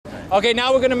Okay,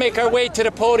 now we're going to make our way to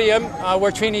the podium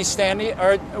where Trini's standing.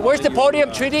 Where's the podium,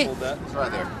 Trini? It's right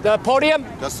there. The podium?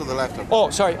 Just to the left of it. Oh,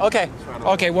 sorry. Okay.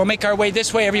 Okay, we'll make our way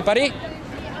this way, everybody.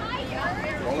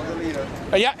 Follow the leader.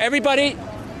 Yeah, everybody.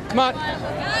 Come on.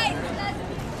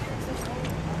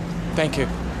 Thank you.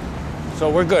 So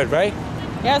we're good, right?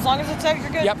 Yeah, as long as it's out, you're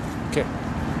good. Yep. Okay.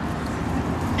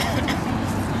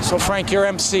 So Frank, you're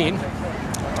emceeing.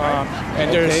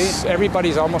 And there's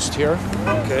everybody's almost here.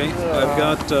 Okay, I've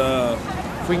got.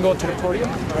 If we can go to the podium,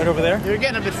 right over there. You're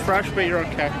getting a bit fresh, but you're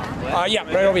okay. Yeah,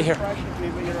 right over here.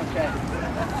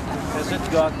 Has it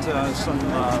got some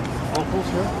vocals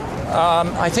here?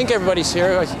 I think everybody's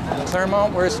here.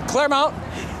 Claremont, where's Claremont?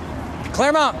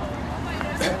 Claremont,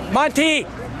 Monty,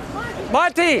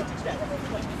 Monty.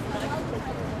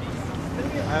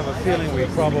 I have a feeling we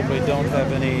probably don't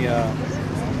have any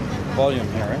volume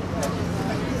here.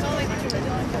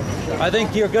 I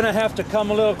think you're going to have to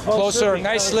come a little closer.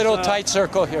 Nice little tight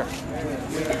circle here.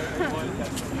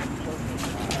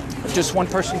 Just one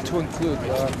person to include,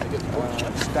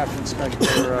 Staff Inspector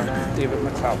David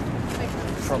McCleod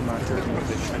from Jersey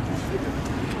Division.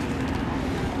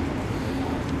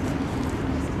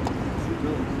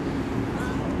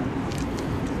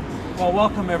 Well,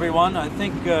 welcome everyone. I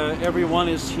think everyone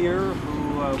is here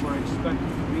who were expecting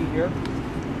to be here.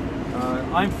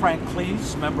 I'm Frank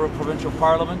Klees, Member of Provincial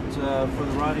Parliament for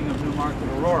the riding of Newmarket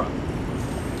Aurora.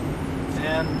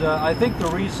 And I think the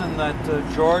reason that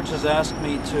George has asked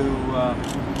me to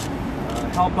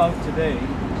help out today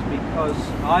is because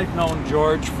I've known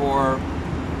George for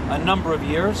a number of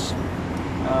years.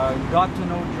 Got to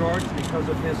know George because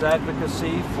of his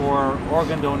advocacy for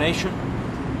organ donation.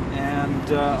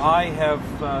 And I have,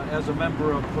 as a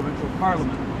member of Provincial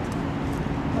Parliament,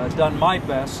 done my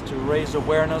best to raise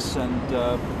awareness and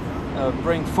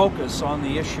bring focus on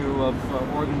the issue of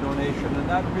organ donation, and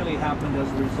that really happened as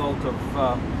a result of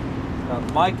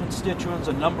my constituents,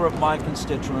 a number of my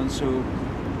constituents who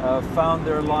found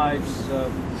their lives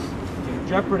in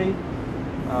jeopardy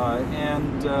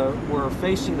and were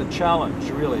facing the challenge,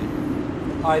 really,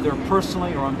 either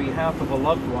personally or on behalf of a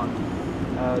loved one,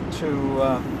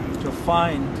 to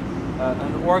find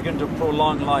an organ to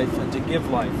prolong life and to give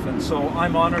life. And so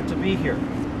I'm honored to be here.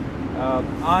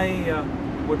 I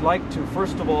would like to,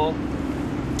 first of all,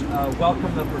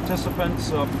 welcome the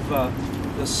participants of the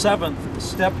 7th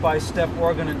Step-by-Step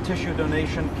Organ and Tissue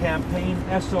Donation Campaign,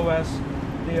 SOS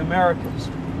the Americas.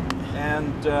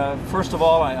 And first of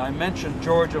all, I mentioned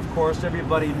George, of course.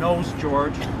 Everybody knows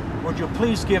George. Would you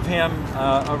please give him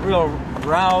a real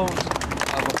rouse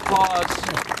of applause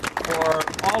for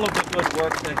all of the good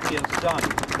work that he has done.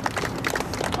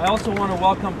 I also want to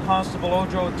welcome Constable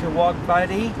Ojo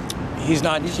Tiwagbadi. He's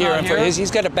not here.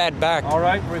 He's got a bad back. All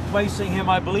right, replacing him,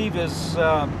 I believe, is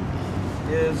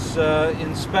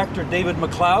Inspector David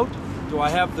McCleod. Do I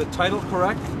have the title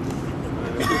correct?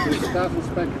 Staff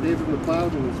Inspector David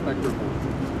McCleod and Inspector Holt.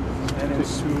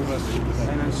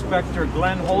 And Inspector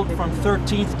Glenn Holt from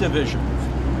 13th Division.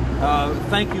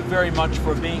 Thank you very much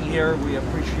for being here. We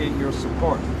appreciate your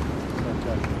support.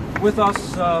 With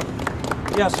us,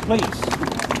 yes, please.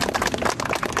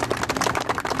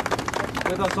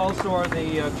 With us also are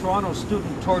the Toronto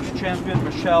Student Torch Champion,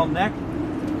 Michele Knecht.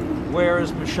 Where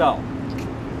is Michele?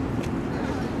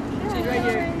 She's right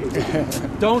here.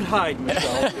 Don't hide,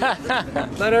 Michele.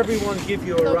 Let everyone give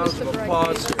you a round of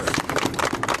applause here.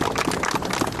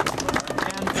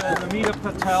 And Namita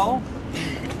Patel.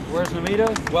 Where's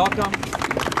Namita? Welcome.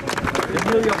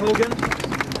 Emilia Hogan.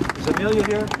 Is Emilia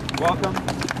here? Welcome.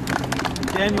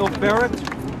 Daniel Barrett.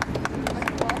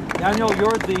 Daniel,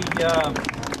 you're the,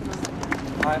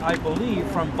 I believe,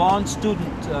 from Vaughan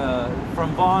student,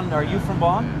 from Vaughan. Are you from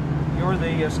Vaughan? You're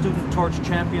the student torch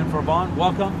champion for Vaughan.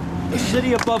 Welcome. The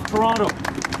city above Toronto.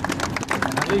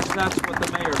 At least that's what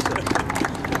the mayor said.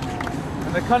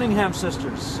 And the Cunningham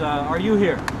sisters, are you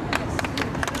here?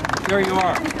 There you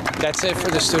are. That's it for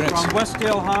the students. From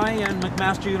Westdale High and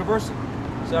McMaster University.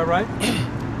 Is that right?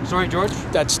 Sorry, George?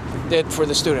 That's it for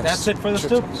the students. That's it for the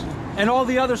students. And all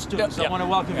the other students, Yep. I want to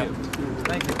welcome you.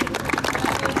 Thank you.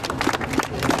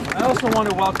 I also want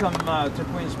to welcome to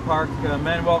Queen's Park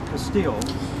Manuel Castillo.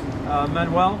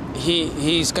 Manuel?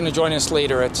 He's going to join us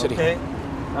later at City. Okay.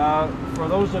 For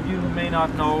those of you who may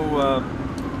not know,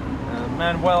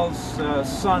 Manuel's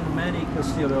son, Manny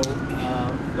Castillo,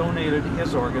 donated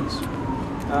his organs.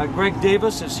 Greg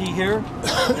Davis, is he here?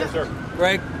 Yes, sir.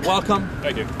 Greg, welcome.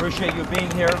 Thank you. Appreciate you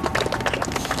being here.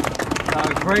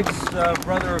 Greg's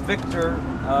brother Victor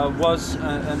was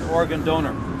an organ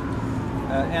donor.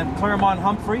 And Claremont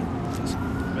Humphrey,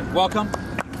 welcome.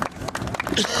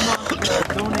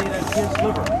 donated his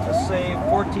liver to save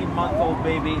 14-month-old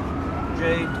baby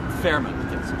Jade Fairman.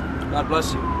 God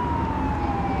bless you.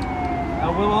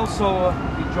 We'll also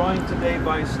be joined today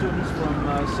by students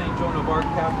from St. Joan of Arc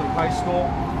Catholic High School,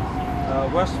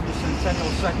 Westview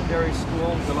Centennial Secondary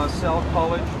School, de Salle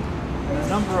College, and a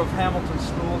number of Hamilton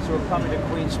schools who are coming to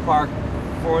Queen's Park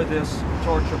for this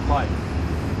Torch of Life.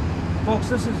 Folks,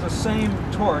 this is the same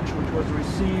torch which was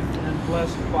received and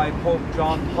blessed by Pope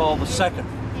John Paul II.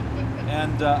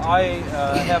 And I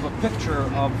have a picture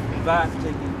of that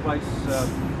taking place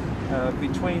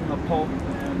between the Pope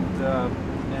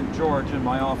and George in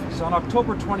my office. On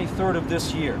October 23rd of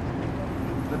this year,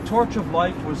 the Torch of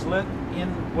Life was lit in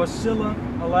Wasilla,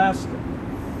 Alaska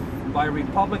by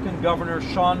Republican Governor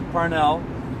Sean Parnell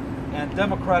and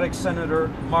Democratic Senator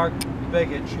Mark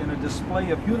Begich in a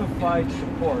display of unified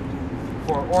support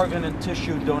for organ and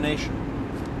tissue donation.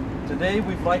 Today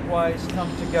we've likewise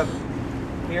come together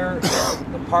here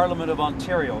at the Parliament of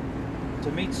Ontario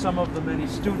to meet some of the many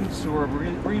students who are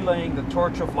relaying the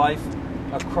Torch of Life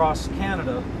across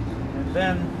Canada and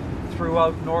then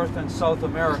throughout North and South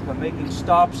America, making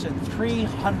stops in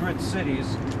 300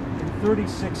 cities in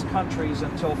 36 countries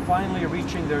until finally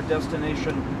reaching their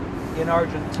destination in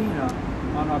Argentina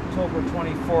on October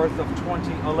 24th of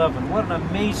 2011. What an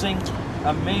amazing,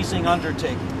 amazing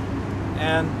undertaking.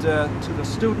 And to the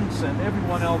students and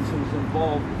everyone else who's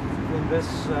involved in this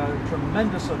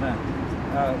tremendous event,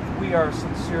 we are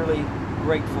sincerely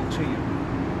grateful to you.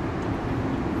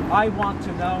 I want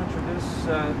to now introduce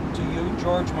to you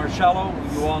George Marcello,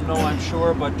 who you all know, I'm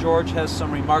sure, but George has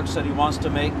some remarks that he wants to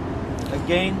make.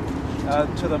 Again,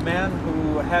 to the man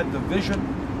who had the vision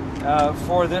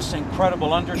for this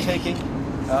incredible undertaking,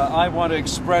 I want to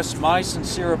express my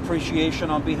sincere appreciation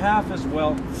on behalf as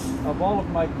well of all of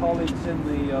my colleagues in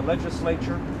the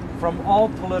legislature from all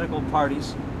political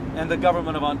parties and the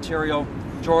Government of Ontario.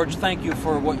 George, thank you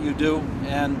for what you do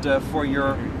and for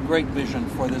your great vision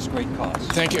for this great cause.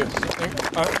 Thank you.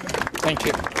 Thank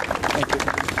you. Thank you.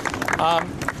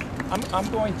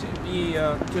 I'm going to be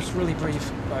just really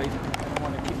brief. I don't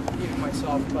want to keep repeating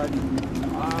myself, but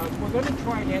we're going to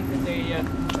try and end the day at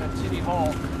City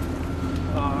Hall.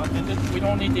 And we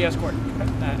don't need the escort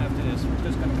after this. We're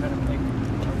just going to kind of make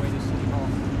our way to City Hall.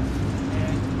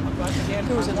 And again, I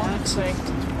want to thank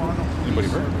the Toronto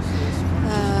Police Services.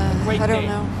 I don't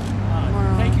know.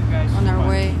 Thank you guys. On our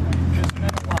way. It's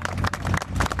meant a lot.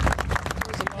 There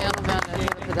was a caravan and a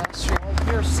pedestrian.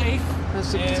 We're safe.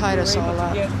 Must have tied us all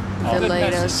up,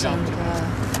 delayed us, and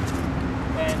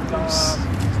I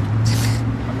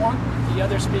want the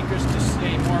other speakers to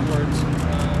say more words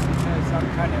because I'm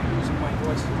kind of losing my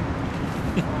voice.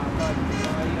 But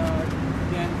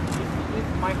again,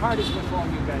 my heart is with all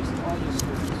you guys, all you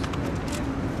students. And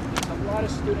there's a lot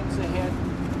of students ahead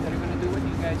that are going to do what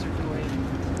you guys are doing.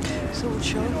 And, so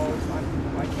you know,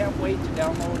 I can't wait to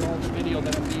download all the video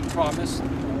that I'm being promised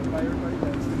by everybody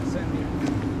that's going to send me.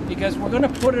 Because we're going to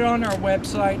put it on our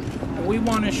website, and we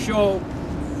want to show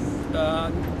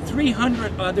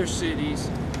 300 other cities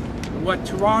what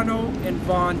Toronto and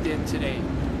Vaughan did today.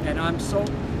 And I'm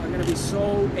going to be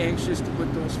so anxious to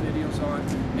put those videos on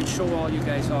and show all you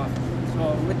guys off.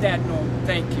 So with that note,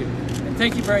 thank you. And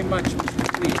thank you very much, Mr.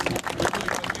 Klees.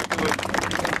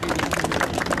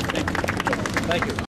 Thank you.